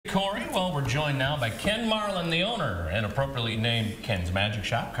Corey. Well, we're joined now by Ken Marlin, the owner, and appropriately named Ken's Magic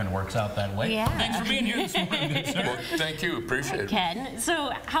Shop. Kind of works out that way. Yeah. Thanks for being here this morning, good sir. Well, thank you. Appreciate it. Ken,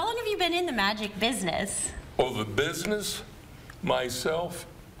 so how long have you been in the magic business? Well, the business, myself,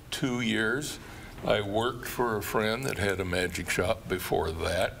 2 years. I worked for a friend that had a magic shop before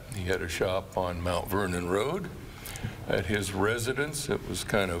that. He had a shop on Mount Vernon Road. At his residence, it was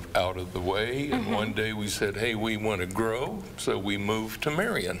kind of out of the way, and one day we said, hey, we want to grow, so we moved to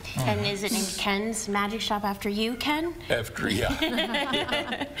Marion. And is it named Ken's Magic Shop after you, Ken? After,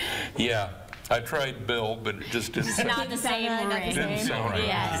 yeah. Yeah, I tried Bill, but it just didn't sound Not the same ring. Didn't sound right.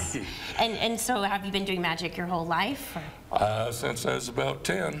 Yes. And so have you been doing magic your whole life? Since I was about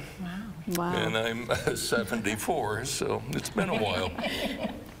 10. Wow. And I'm 74, so it's been a while.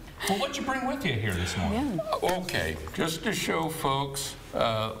 Well, what'd you bring with you here this morning? Okay, just to show folks,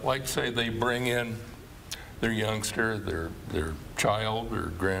 like say they bring in their youngster, their child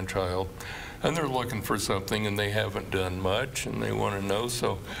or grandchild, and they're looking for something and they haven't done much and they want to know.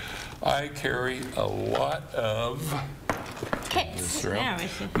 So I carry a lot of Kits.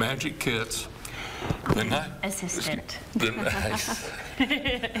 magic kits. Assistant. The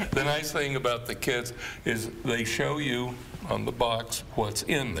nice thing about the kits is they show you on the box what's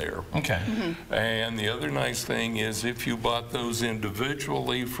in there. Okay. And the other nice thing is if you bought those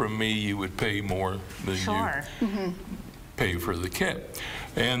individually from me, you would pay more than you pay for the kit.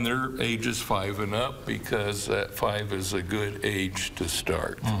 And they're ages 5 and up because that 5 is a good age to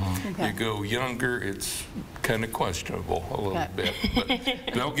start. You go younger, it's kind of questionable a little bit. But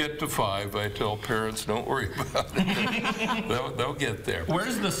they'll get to 5. I tell parents, don't worry about it. They'll get there.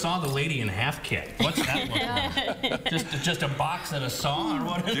 Where's the Saw the Lady in Half kit? What's that look like? Just a box and a saw, or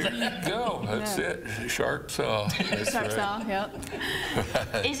what is There that? you go. That's it. Sharp saw. That's Sharp right. saw, yep.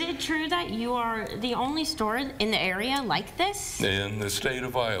 Is it true that you are the only store in the area like this? In the state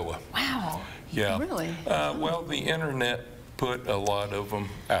of Iowa. Wow. Yeah. Really? Well, the internet put a lot of them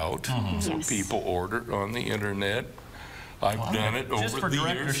out. So people order on the internet. I've done it over the years. Just for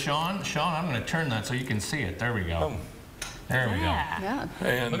Director Sean, I'm going to turn that so you can see it. There we go. There we go. Yeah.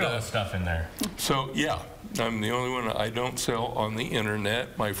 And Look at all the stuff in there. so, yeah, I'm the only one. I don't sell on the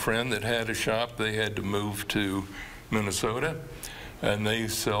internet. My friend that had a shop, they had to move to Minnesota, and they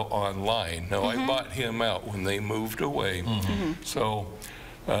sell online. Now, I bought him out when they moved away. So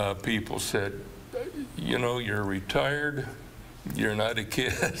people said, you know, you're retired, you're not a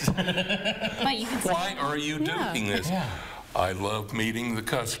kid. But you can Why are you doing this? I love meeting the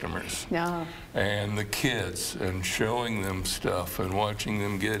customers and the kids and showing them stuff and watching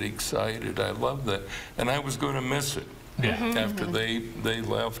them get excited. I love that. And I was going to miss it. After they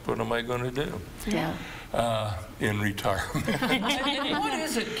left, what am I going to do? In retirement. And what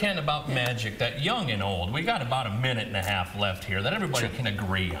is it, Ken, about magic that young and old, we got about a minute and a half left here, that everybody can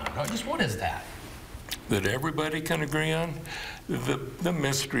agree on? Just what is that? That everybody can agree on? The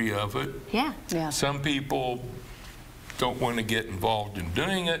mystery of it. Yeah. Some people don't want to get involved in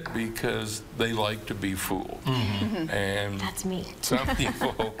doing it because they like to be fooled. And That's me. some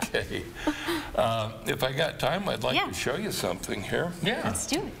people, okay. If I got time, I'd like to show you something here. Yeah. Let's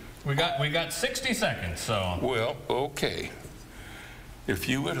do it. We got 60 seconds, so. Well, okay. If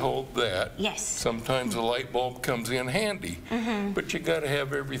you would hold that. Yes. Sometimes a light bulb comes in handy, but you got to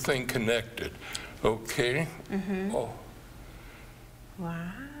have everything connected. Okay. Oh.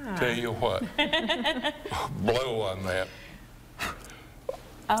 Wow. Tell you what. Blow on that.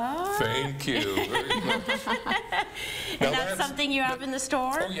 Oh. Thank you very much. And that's something you have in the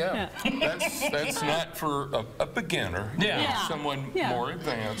store? Oh, yeah. That's not for a beginner. Someone more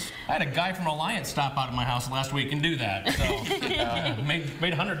advanced. I had a guy from Alliance stop out at my house last week and do that. So made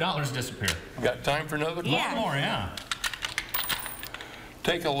 $100 disappear. Got time for another? One more,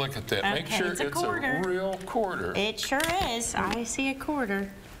 Take a look at that. Make sure it's a real quarter. It sure is. I see a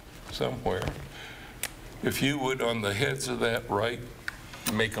quarter. Somewhere. If you would, on the heads of that,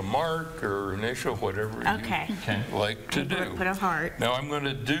 make a mark or initial, whatever you like to do. Put a heart. Now I'm going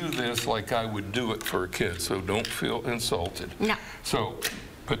to do this like I would do it for a kid, so don't feel insulted. No. So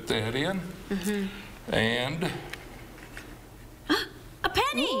put that in, and a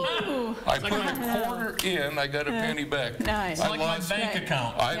penny. I put a quarter in, I got a penny back. Nice. It's like my bank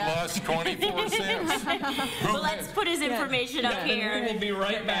account. I lost 24 cents. Well, let's put his information up here. We'll be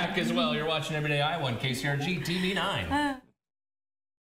right back as well. You're watching Everyday Iowa on KCRG TV 9.